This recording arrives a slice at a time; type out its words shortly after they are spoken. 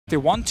they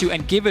want to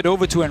and give it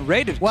over to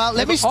Unrated. Well,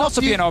 let me stop also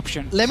you. be an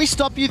option. Let me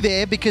stop you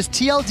there because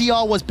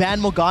TLDR was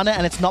ban Morgana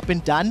and it's not been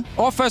done.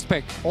 Or first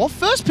pick. Or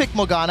first pick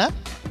Morgana.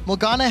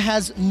 Morgana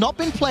has not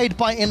been played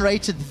by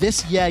Unrated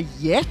this year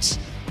yet.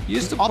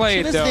 Used to play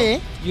it though.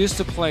 There. Used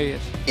to play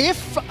it.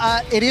 If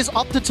it is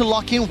opted to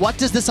lock in, what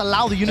does this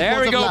allow the Unicorns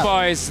There we go, of Love?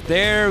 boys.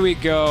 There we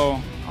go.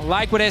 I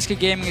like what SK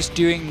Gaming is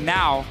doing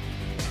now,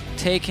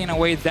 taking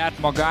away that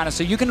Morgana.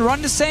 So you can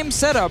run the same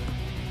setup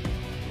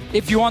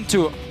if you want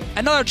to.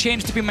 Another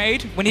change to be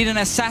made. We need an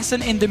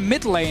assassin in the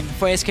mid lane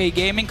for SK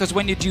Gaming, because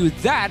when you do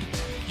that,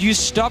 you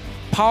stop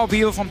Power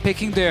Vivo from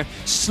picking the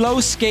slow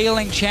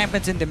scaling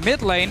champions in the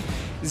mid lane.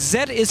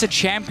 Zed is a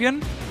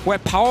champion where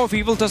Power of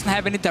Evil doesn't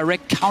have any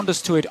direct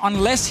counters to it,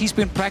 unless he's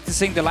been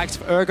practicing the likes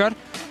of Urgot.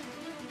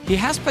 He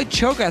has played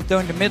Cho'Gath though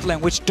in the mid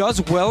lane, which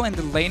does well in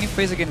the laning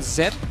phase against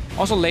Zed.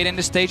 Also late in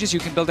the stages,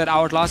 you can build that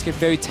Hourglass, get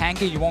very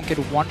tanky, you won't get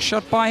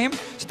one-shot by him.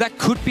 So that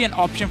could be an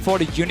option for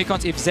the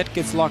Unicorns if Zed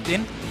gets locked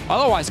in.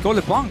 Otherwise, go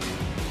LeBlanc.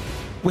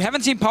 We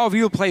haven't seen Power of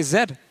Evil play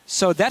Zed,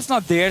 so that's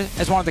not there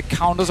as one of the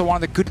counters or one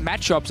of the good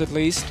matchups at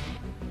least.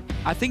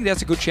 I think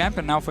that's a good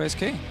champion now for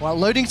SK. Well,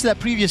 loading to that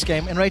previous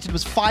game, Unrated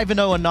was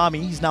 5-0 on Nami.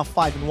 He's now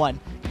 5-1.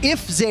 If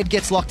Zed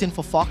gets locked in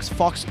for Fox,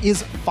 Fox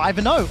is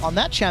 5-0 on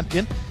that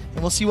champion. And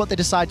we'll see what they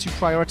decide to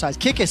prioritize.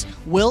 Kikis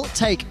will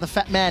take the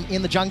fat man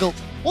in the jungle,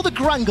 or the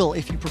grungle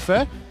if you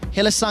prefer.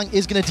 Hylissang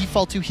is going to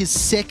default to his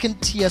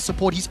second tier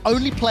support. He's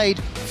only played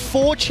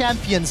 4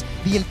 champions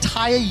the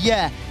entire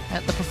year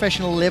at the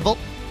professional level.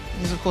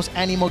 There's, of course,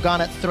 Annie,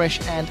 Morgana,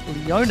 Thresh, and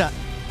Leona.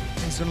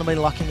 He's going to be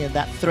locking in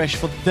that Thresh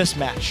for this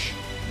match.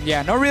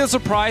 Yeah, no real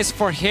surprise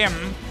for him.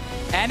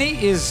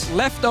 Annie is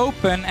left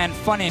open, and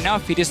funny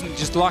enough, he doesn't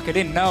just lock it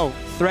in. No,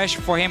 Thresh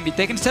for him.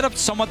 They can set up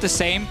somewhat the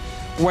same,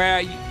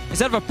 where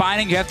instead of a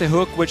binding, you have the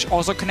hook, which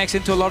also connects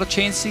into a lot of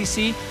chain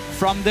CC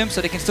from them, so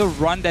they can still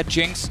run that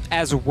Jinx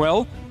as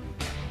well.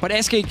 But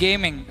SK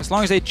Gaming, as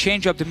long as they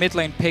change up the mid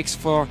lane picks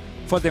for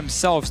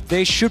themselves,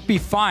 they should be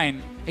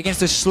fine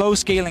against the slow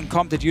scaling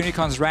comp that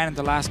Unicorns ran in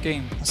the last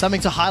game.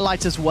 Something to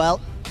highlight as well,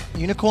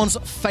 Unicorns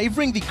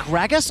favoring the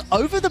Gragas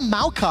over the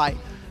Maokai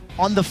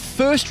on the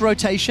first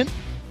rotation.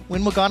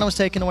 When Morgana was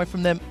taken away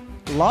from them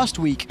last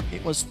week,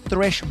 it was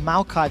Thresh,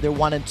 Maokai, they're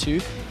 1 and 2.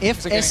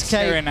 If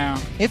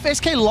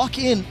SK lock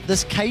in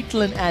this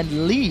Caitlyn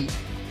and Lee,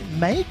 it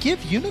may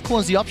give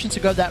Unicorns the option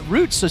to go that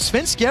route. So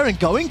Sven Skjæring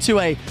going to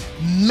a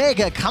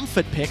mega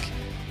comfort pick.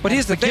 But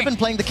here's the thing. Given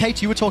playing the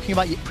Kate you were talking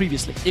about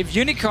previously. If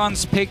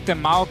Unicorns pick the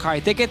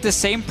Maokai, they get the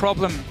same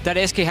problem that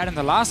SK had in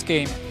the last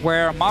game,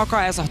 where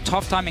Maokai has a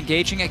tough time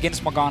engaging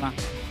against Morgana.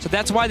 So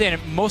that's why they're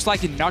most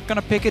likely not going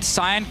to pick it.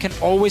 Sion can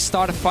always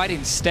start a fight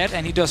instead,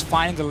 and he does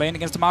fine in the lane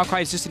against the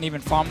Maokai. It's just an even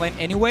farm lane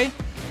anyway.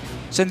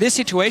 So in this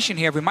situation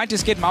here, we might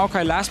just get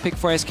Maokai last pick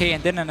for SK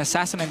and then an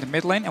assassin in the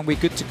mid lane, and we're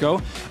good to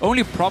go.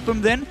 Only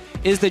problem then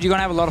is that you're going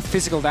to have a lot of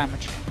physical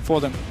damage for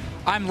them.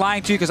 I'm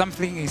lying to you because I'm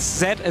thinking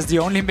Zed as the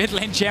only mid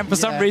lane champ for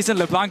some reason.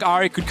 LeBlanc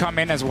Ahri could come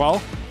in as well.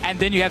 And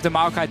then you have the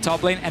Maokai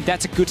top lane, and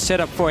that's a good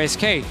setup for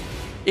SK.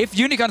 If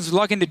Unicorns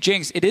lock in the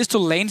Jinx, it is to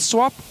lane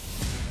swap,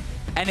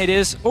 and it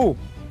is... Oh,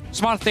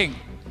 smart thing.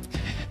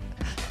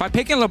 By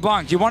picking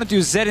LeBlanc, you want to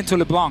do Zed into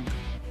LeBlanc.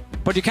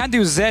 But you can't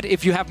do Zed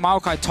if you have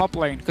Maokai top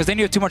lane, because then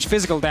you have too much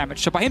physical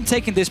damage. So by him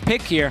taking this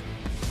pick here,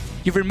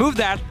 you've removed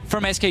that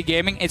from SK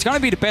Gaming. It's going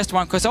to be the best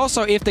one, because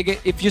also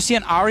if you see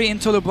an Ahri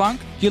into LeBlanc,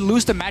 you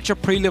lose the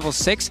matchup pre-level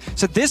 6.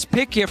 So this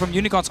pick here from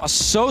Unicorns are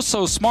so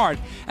smart.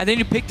 And then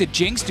you pick the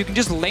Jinx, you can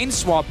just lane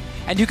swap,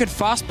 and you can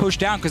fast push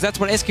down, because that's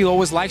what SK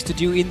always likes to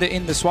do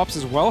in the swaps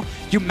as well.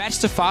 You match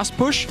the fast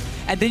push,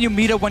 and then you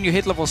meet up when you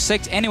hit level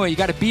 6. Anyway, you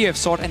got a BF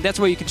sword, and that's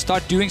where you can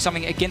start doing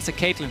something against the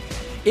Caitlyn.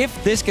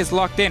 If this gets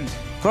locked in,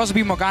 could also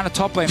be Morgana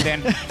top lane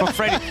then for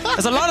Freddy.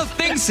 There's a lot of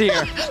things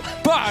here,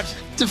 but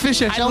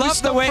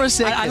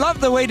I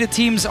love the way the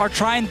teams are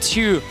trying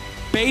to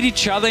bait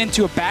each other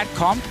into a bad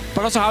comp,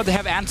 but also how they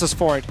have answers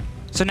for it.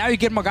 So now you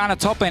get Morgana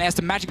top lane as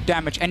the magic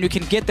damage, and you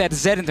can get that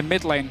Zed in the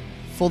mid lane.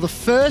 For the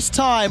first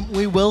time,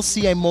 we will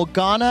see a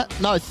Morgana...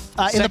 No,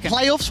 in the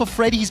playoffs for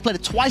Freddy, he's played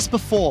it twice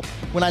before.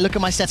 When I look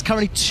at my stats,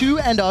 currently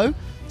 2-0.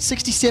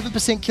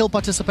 67% kill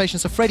participation.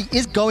 So Freddy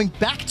is going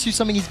back to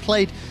something he's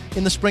played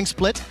in the spring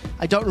split.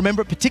 I don't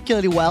remember it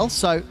particularly well,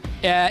 so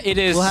it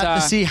is. We'll have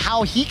to see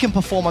how he can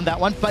perform on that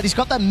one. But he's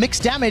got that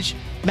mixed damage,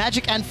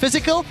 magic and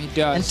physical. He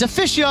does. And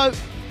Deficio,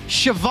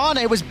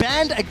 Shyvana was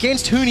banned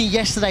against Huni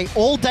yesterday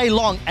all day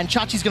long, and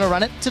Chachi's going to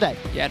run it today.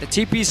 Yeah, the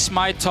TP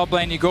Smite top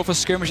lane, you go for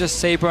Skirmisher's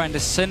Saber and the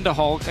Cinder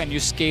Hulk, and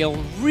you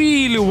scale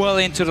really well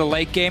into the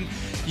late game.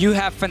 You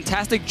have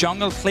fantastic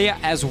jungle clear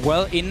as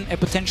well in a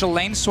potential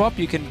lane swap.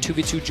 You can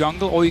 2v2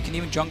 jungle, or you can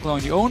even jungle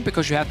on your own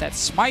because you have that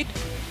smite.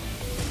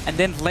 And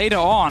then later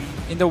on,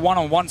 in the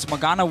one-on-ones,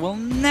 Morgana will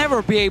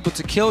never be able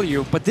to kill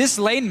you. But this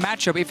lane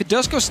matchup, if it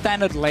does go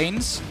standard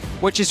lanes,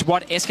 which is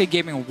what SK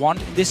Gaming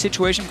want in this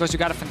situation, because you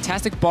got a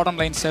fantastic bottom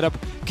lane setup,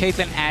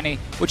 Caitlyn, Annie,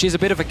 which is a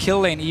bit of a kill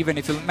lane even.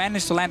 If you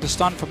manage to land a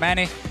stun from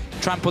Annie,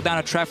 try and put down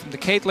a trap from the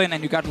Caitlyn,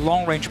 and you got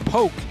long-range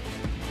poke.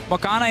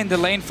 Morgana in the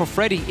lane for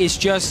Freddy is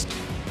just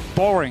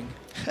boring.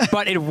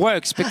 but it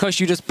works because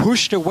you just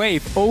push the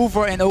wave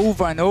over and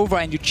over and over,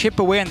 and you chip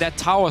away on that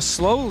tower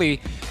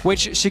slowly,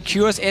 which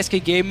secures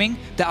SK Gaming,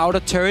 the outer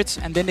turrets,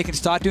 and then they can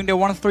start doing their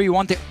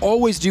 1-3-1. They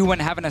always do when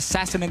they have an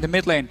assassin in the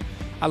mid lane.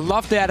 I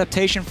love the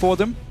adaptation for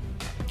them.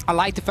 I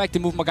like the fact they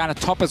move Morgana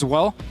top as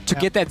well to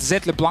get that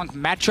Zed LeBlanc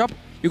matchup.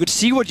 You could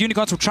see what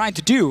Unicorns were trying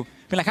to do.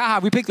 Be like, haha,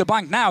 we picked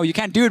LeBlanc now. You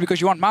can't do it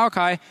because you want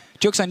Maokai.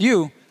 Joke's on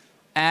you.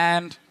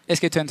 And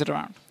SK turns it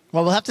around.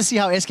 Well, we'll have to see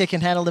how SK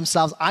can handle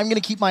themselves. I'm going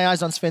to keep my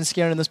eyes on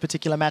Svenskeren in this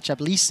particular matchup.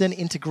 Lee Sin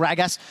into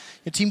Gragas.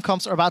 Your team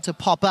comps are about to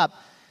pop up.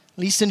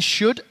 Lee Sin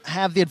should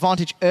have the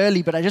advantage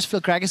early, but I just feel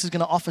Gragas is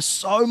going to offer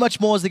so much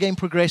more as the game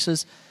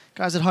progresses.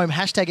 Guys at home,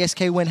 hashtag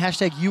SK win,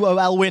 hashtag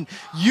UOL win.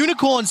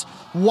 Unicorns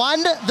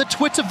won the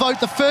Twitter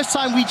vote the first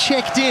time we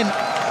checked in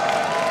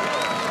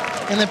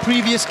the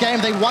previous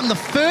game. They won the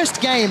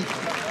first game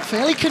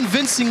fairly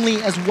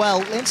convincingly as well.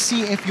 Let's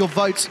see if your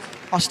votes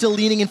are still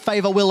leaning in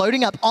favor. We're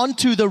loading up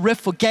onto the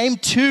Rift for game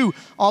 2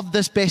 of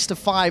this best of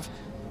 5.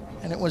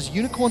 And it was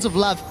Unicorns of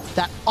Love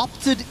that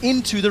opted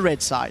into the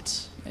red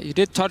sides. You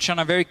did touch on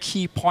a very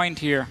key point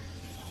here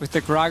with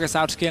the Gragas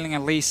outscaling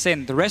and Lee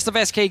Sin. The rest of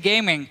SK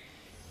Gaming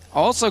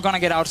also going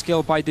to get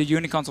outscaled by the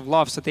Unicorns of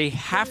Love, so they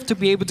have to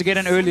be able to get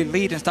an early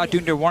lead and start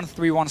doing their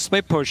 1-3-1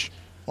 split push.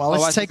 Well,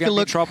 let's take a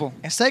look.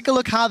 Let's take a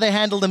look how they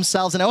handle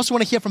themselves. And I also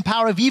want to hear from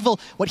Power of Evil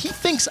what he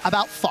thinks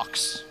about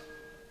Fox.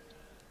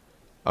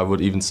 I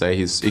would even say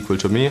he's equal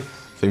to me. I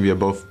think we are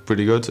both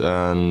pretty good,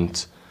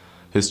 and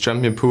his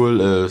champion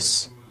pool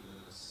is,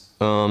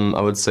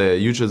 I would say,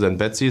 huger than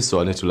Betsy.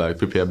 So I need to like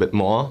prepare a bit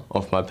more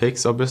of my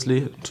picks,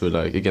 obviously, to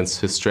like against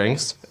his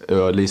strengths.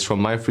 Or at least from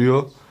my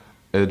view,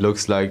 it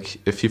looks like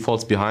if he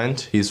falls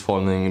behind, he's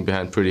falling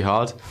behind pretty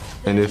hard,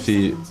 and if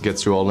he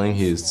gets rolling,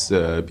 he's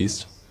a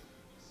beast.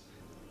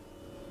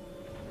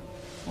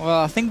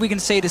 Well, I think we can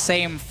say the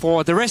same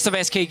for the rest of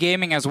SK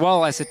Gaming as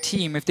well as a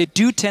team. If they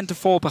do tend to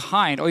fall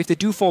behind, or if they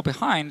do fall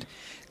behind,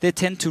 they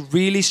tend to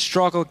really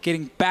struggle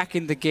getting back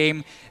in the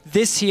game.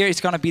 This year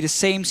is going to be the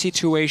same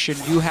situation.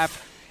 You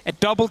have a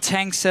double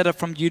tank setup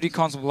from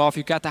Unicorns of Love.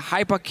 You got the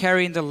hyper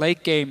carry in the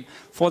late game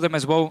for them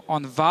as well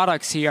on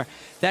VODS here.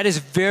 That is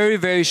very,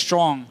 very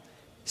strong.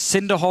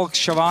 Cinderhulk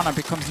Shyvana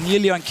becomes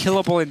nearly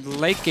unkillable in the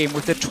late game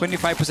with the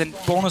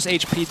 25% bonus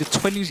HP, the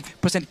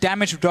 20%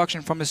 damage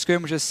reduction from the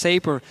Skirmisher's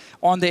Saber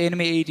on the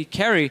enemy AD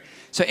carry.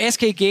 So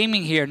SK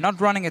Gaming here, not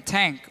running a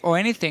tank or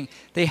anything,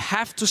 they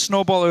have to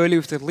snowball early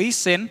with the Lee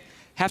Sin,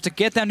 have to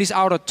get down these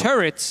outer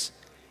turrets,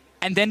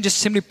 and then just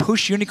simply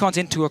push Unicorns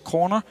into a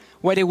corner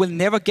where they will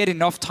never get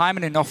enough time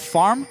and enough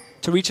farm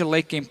to reach a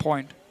late game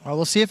point. Well,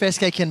 we'll see if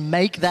SK can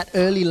make that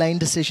early lane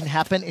decision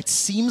happen. It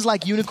seems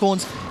like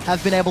Unicorns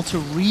have been able to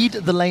read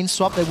the lane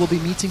swap. They will be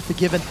meeting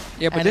Forgiven.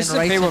 Yeah, but this is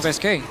in favor of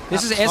SK.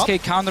 This is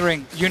SK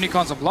countering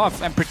Unicorns of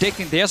Love and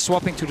predicting they're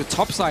swapping to the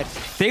top side.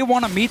 They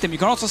want to meet them. You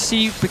can also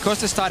see, because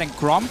they're starting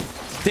Grump,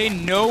 they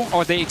know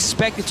or they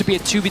expect it to be a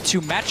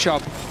 2v2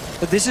 matchup.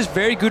 But this is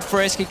very good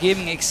for SK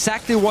Gaming,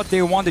 exactly what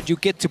they wanted. You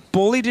get to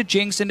bully the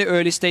Jinx in the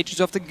early stages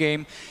of the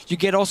game. You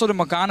get also the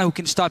Morgana who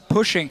can start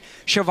pushing.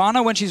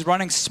 Shyvana, when she's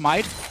running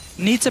Smite,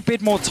 needs a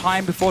bit more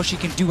time before she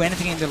can do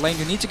anything in the lane.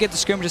 You need to get the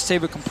Skirmisher's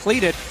Saber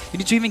completed. You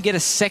need to even get a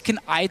second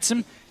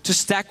item to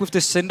stack with the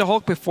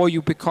Cinderhulk before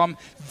you become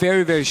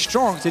very, very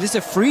strong. So this is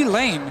a free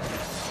lane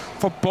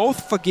for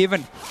both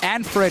Forgiven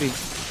and Freddy.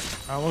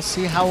 We'll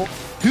see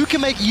who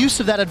can make use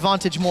of that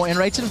advantage more.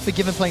 Enrated and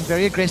Forgiven playing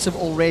very aggressive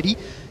already.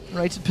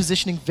 Enrated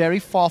positioning very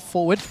far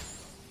forward.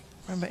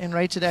 Remember,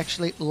 Enrated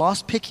actually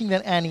last picking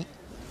that Annie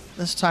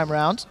this time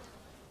around.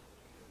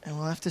 And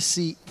we'll have to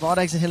see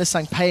VODS and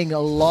Hylissang paying a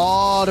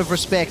lot of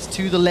respect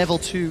to the level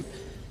 2.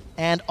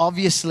 And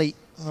obviously,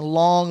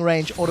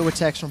 long-range auto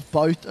attacks from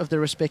both of their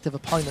respective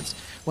opponents.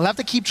 We'll have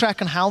to keep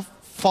track on how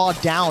far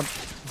down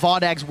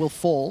VODS will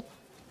fall.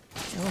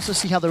 And also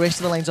see how the rest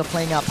of the lanes are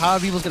playing out. Power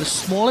of Evil's got a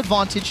small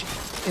advantage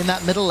in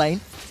that middle lane.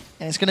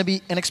 And it's going to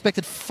be an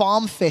expected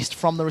farm fest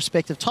from the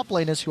respective top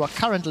laners who are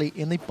currently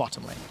in the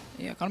bottom lane.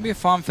 Yeah, going to be a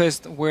farm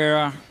fest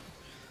where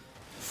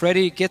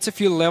Freddy gets a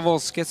few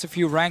levels, gets a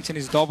few ranks in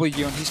his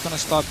W, and he's going to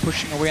start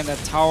pushing away on that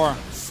tower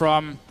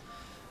from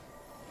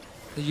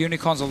the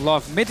Unicorns of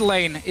Love. Mid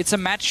lane, it's a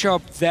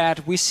matchup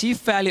that we see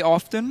fairly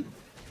often,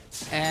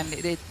 and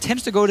it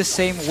tends to go the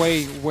same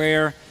way,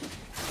 where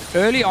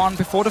early on,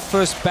 before the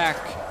first back,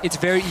 it's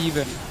very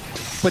even.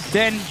 But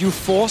then you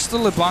force the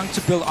LeBlanc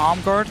to build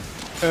Arm Guard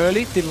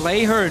early,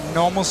 delay her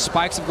normal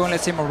spikes of going,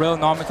 let's say, Morel,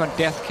 Nomicon,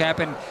 Death Cap,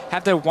 and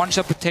have that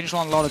one-shot potential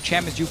on a lot of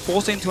champions. You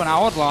force her into an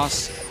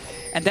Hourglass,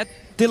 and that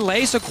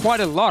delays her quite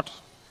a lot.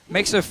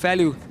 Makes her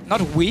fairly, not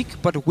weak,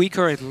 but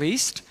weaker at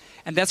least.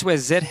 And that's where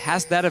Zed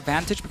has that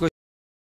advantage, because